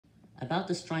About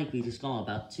the strike we just got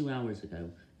about 2 hours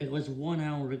ago. It was 1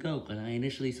 hour ago when I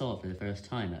initially saw it for the first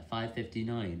time at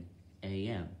 5:59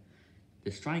 a.m.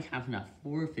 The strike happened at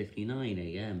 4:59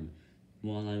 a.m.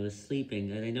 while I was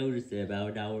sleeping, and I noticed it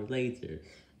about an hour later.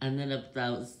 And then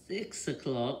about 6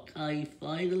 o'clock, I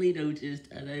finally noticed,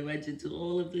 and I went into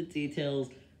all of the details,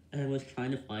 and I was trying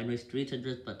to find my street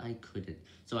address, but I couldn't.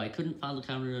 So I couldn't file the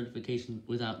counter notification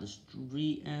without the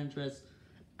street address,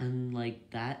 and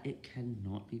like that, it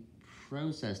cannot be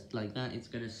processed. Like that, it's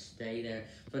gonna stay there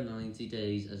for 90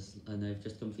 days, and I've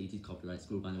just completed copyright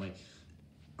school, by the way.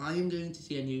 I am going to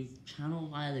see a new channel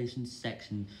violations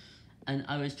section, and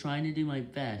I was trying to do my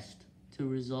best to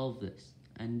resolve this,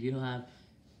 and you have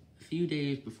a few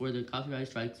days before the copyright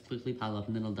strikes quickly pile up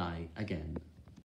and then it'll die again.